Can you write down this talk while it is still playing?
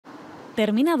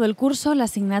Terminado el curso, la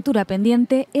asignatura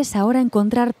pendiente es ahora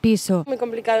encontrar piso. Muy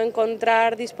complicado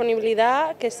encontrar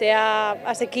disponibilidad que sea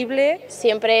asequible.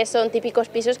 Siempre son típicos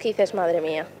pisos que dices, madre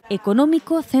mía.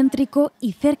 Económico, céntrico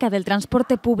y cerca del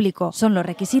transporte público son los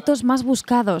requisitos más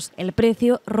buscados. El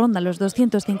precio ronda los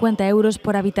 250 €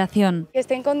 por habitación. Que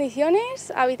esté en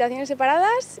condiciones, habitaciones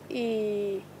separadas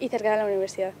y cerca de la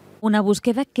universidad. Una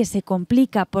búsqueda que se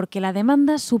complica porque la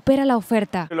demanda supera la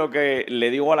oferta. Lo que le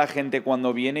digo a la gente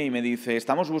cuando viene y me dice,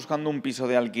 estamos buscando un piso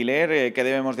de alquiler, ¿qué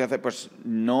debemos de hacer? Pues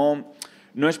no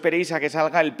esperéis a que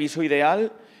salga el piso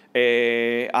ideal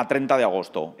a 30 de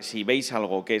agosto. Si veis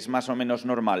algo que es más o menos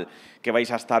normal, que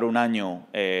vais a estar un año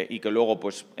y que luego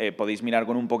pues, podéis mirar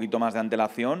con un poquito más de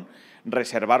antelación,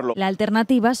 reservarlo. La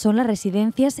alternativa son las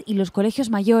residencias y los colegios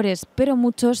mayores, pero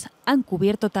muchos han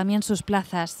cubierto también sus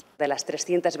plazas. De las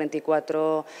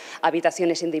 324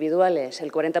 habitaciones individuales,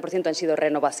 el 40% han sido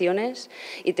renovaciones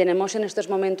y tenemos en estos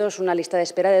momentos una lista de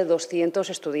espera de 200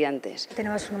 estudiantes.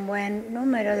 Tenemos un buen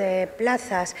número de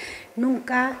plazas,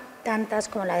 nunca tantas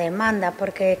como la demanda,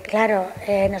 porque claro,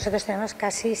 nosotros tenemos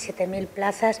casi 7.000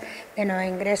 plazas de nuevo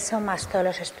ingreso, más todos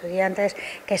los estudiantes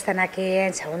que están aquí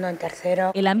en segundo o en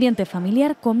tercero. El ambiente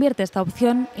familiar convierte esta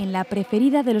opción en la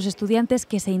preferida de los estudiantes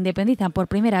que se independizan por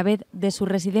primera vez de su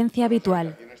residencia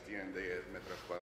habitual.